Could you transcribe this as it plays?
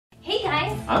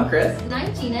I'm Chris. And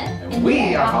I'm Gina. And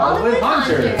we are Hollywood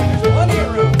Haunters.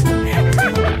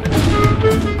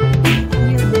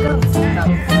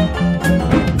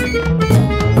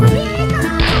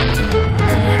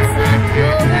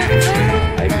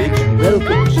 I bid you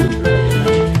welcome,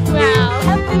 children. Wow.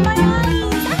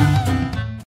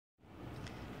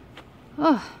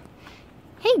 Oh,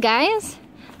 hey guys.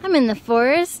 I'm in the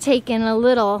forest taking a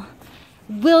little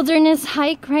wilderness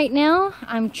hike right now.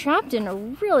 I'm trapped in a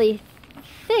really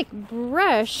thick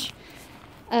brush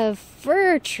of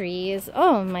fir trees.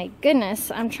 Oh my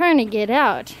goodness, I'm trying to get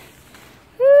out.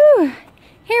 Whew.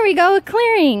 Here we go, a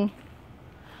clearing.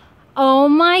 Oh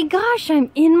my gosh,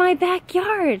 I'm in my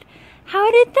backyard.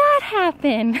 How did that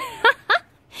happen?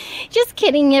 Just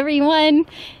kidding, everyone.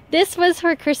 This was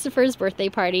for Christopher's birthday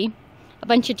party. A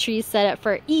bunch of trees set up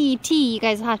for E.T. You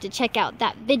guys will have to check out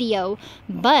that video.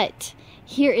 But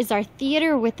here is our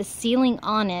theater with the ceiling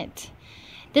on it.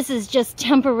 This is just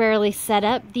temporarily set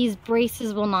up. These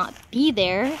braces will not be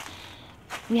there.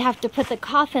 We have to put the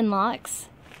coffin locks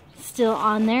still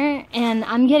on there, and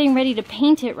I'm getting ready to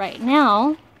paint it right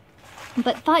now,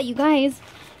 but thought you guys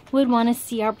would want to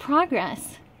see our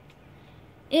progress.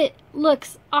 It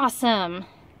looks awesome.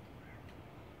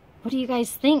 What do you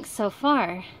guys think so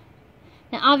far?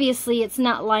 Now obviously it's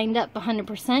not lined up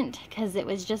 100% because it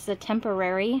was just a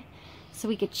temporary, so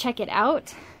we could check it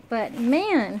out, but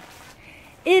man,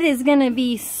 it is gonna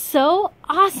be so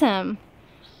awesome.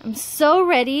 I'm so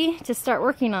ready to start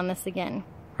working on this again.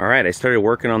 Alright, I started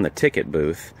working on the ticket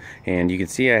booth, and you can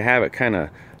see I have it kind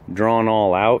of drawn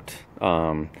all out.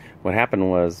 What happened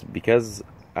was, because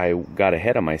I got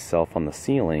ahead of myself on the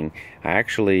ceiling, I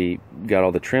actually got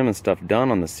all the trim and stuff done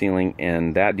on the ceiling,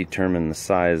 and that determined the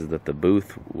size that the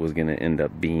booth was going to end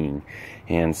up being.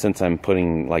 And since I'm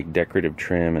putting like decorative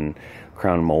trim and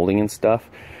crown molding and stuff,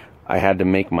 I had to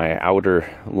make my outer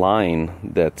line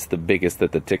that's the biggest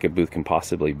that the ticket booth can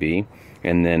possibly be,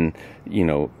 and then, you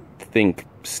know, think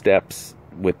steps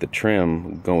with the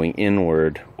trim going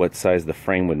inward what size the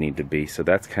frame would need to be. So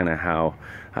that's kind of how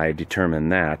I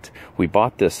determined that. We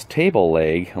bought this table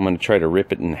leg. I'm going to try to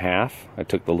rip it in half. I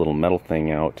took the little metal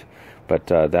thing out, but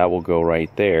that will go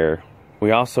right there.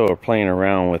 We also are playing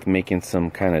around with making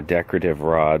some kind of decorative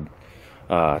rod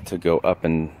to go up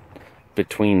and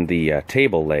between the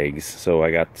table legs. So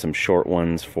I got some short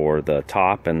ones for the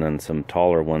top and then some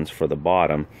taller ones for the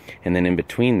bottom, and then in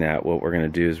between that, what we're going to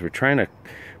do is we're trying to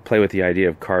play with the idea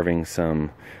of carving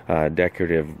some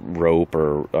decorative rope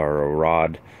or a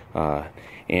rod,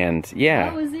 and yeah.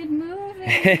 How is it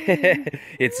moving?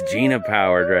 It's Gina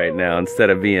powered right now instead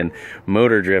of being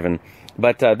motor driven.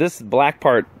 But this black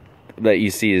part that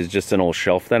you see is just an old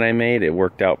shelf that I made. It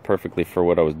worked out perfectly for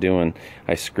what I was doing.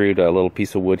 I screwed a little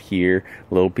piece of wood here,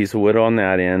 a little piece of wood on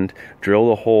that end,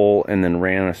 drilled a hole, and then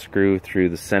ran a screw through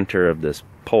the center of this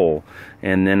pole.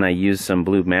 And then I used some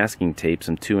blue masking tape,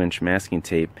 some 2-inch masking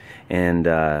tape, and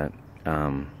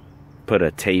put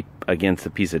a tape against a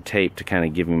piece of tape to kind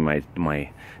of give me my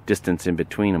distance in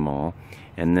between them all.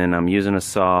 And then I'm using a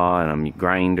saw and a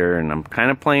grinder, and I'm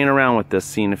kind of playing around with this,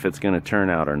 seeing if it's going to turn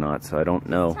out or not, so I don't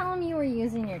know. Tell them you were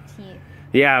using your teeth.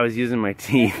 Yeah, I was using my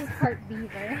teeth. This is part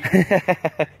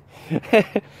beaver.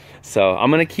 So I'm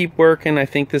going to keep working. I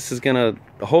think this is going to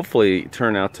hopefully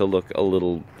turn out to look a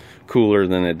little cooler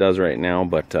than it does right now,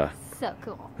 but so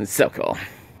cool. It's so cool.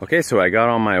 Okay, so I got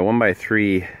all my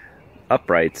 1x3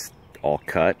 uprights all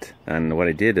cut, and what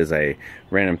I did is I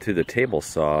ran them through the table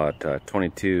saw at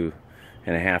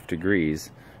 22.5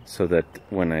 degrees, so that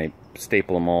when I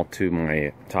staple them all to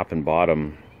my top and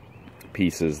bottom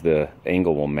pieces, the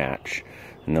angle will match,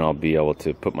 and then I'll be able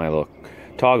to put my little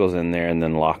toggles in there and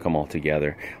then lock them all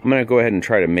together. I'm going to go ahead and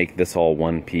try to make this all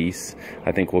one piece.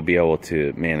 I think we'll be able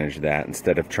to manage that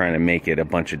instead of trying to make it a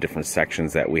bunch of different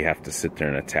sections that we have to sit there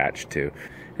and attach to.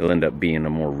 It'll end up being a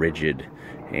more rigid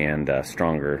and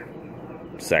stronger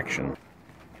section.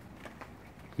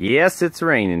 Yes, it's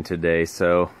raining today,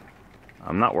 so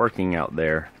I'm not working out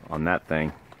there on that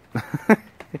thing.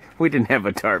 We didn't have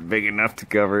a tarp big enough to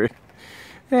cover it.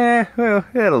 Well,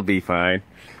 it'll be fine.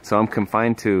 So I'm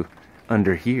confined to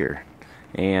under here,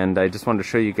 and I just wanted to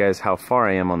show you guys how far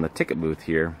I am on the ticket booth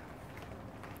here.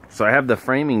 So I have the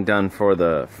framing done for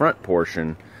the front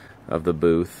portion of the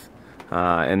booth,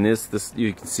 and this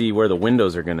you can see where the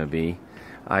windows are going to be.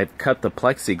 I've cut the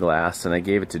plexiglass and I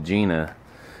gave it to Gina.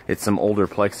 It's some older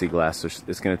plexiglass, so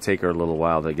it's going to take her a little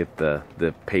while to get the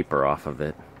paper off of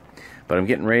it. But I'm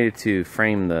getting ready to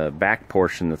frame the back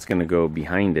portion that's going to go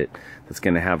behind it, that's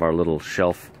going to have our little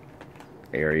shelf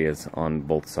areas on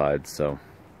both sides. So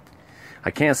I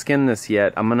can't skin this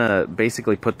yet. I'm gonna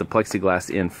basically put the plexiglass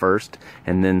in first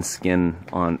and then skin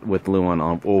on with Luan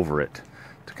on over it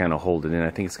to kind of hold it in. I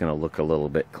think it's gonna look a little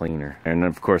bit cleaner. And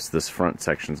of course this front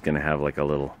section is gonna have like a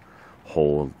little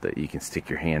hole that you can stick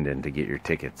your hand in to get your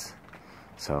tickets.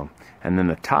 So, and then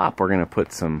the top we're gonna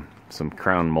put some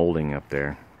crown molding up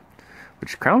there,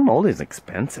 which crown molding is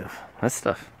expensive. That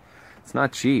stuff, it's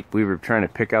not cheap. We were trying to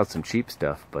pick out some cheap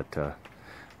stuff, but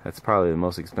that's probably the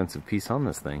most expensive piece on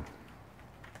this thing.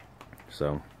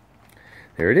 So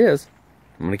there it is.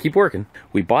 I'm gonna keep working.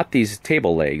 We bought these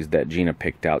table legs that Gina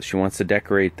picked out. She wants to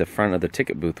decorate the front of the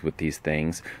ticket booth with these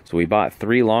things. So we bought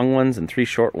 3 long ones and 3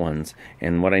 short ones.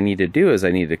 And what I need to do is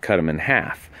I need to cut them in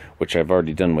half, which I've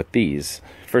already done with these.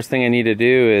 First thing I need to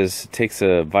do is take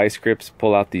some vice grips,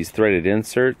 pull out these threaded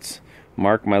inserts,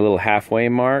 mark my little halfway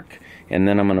mark, and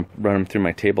then I'm gonna run them through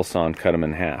my table saw and cut them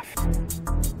in half.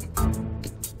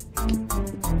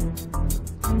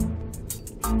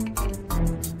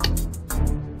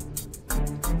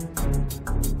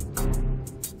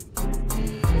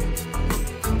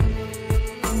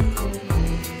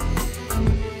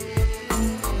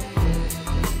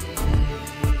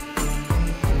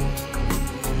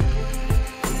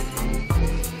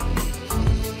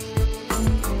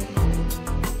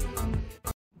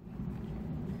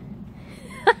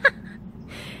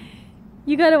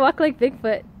 You gotta walk like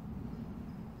Bigfoot.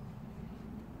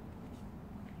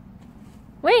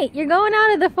 Wait, you're going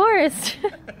out of the forest.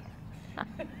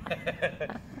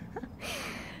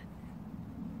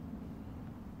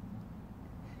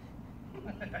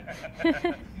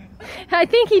 I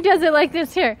think he does it like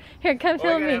this. Here, come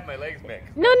film me. I have my legs bent.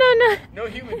 No. No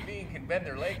human being can bend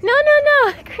their legs. No.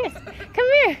 Chris, come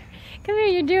here. Come here,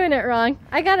 you're doing it wrong.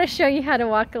 I gotta show you how to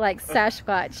walk like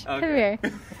Sasquatch. Okay.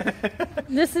 Come here.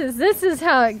 This is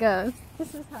how it goes.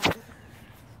 This is how it goes.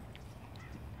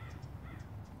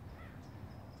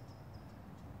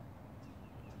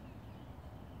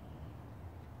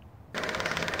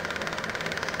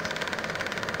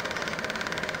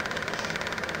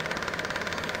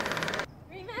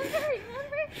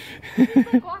 Remember? He's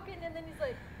like walking and then he's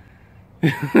like...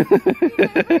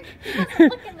 Remember? He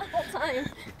wasn't looking the whole time.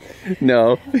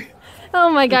 No.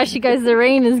 Oh my gosh, you guys, the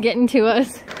rain is getting to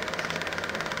us.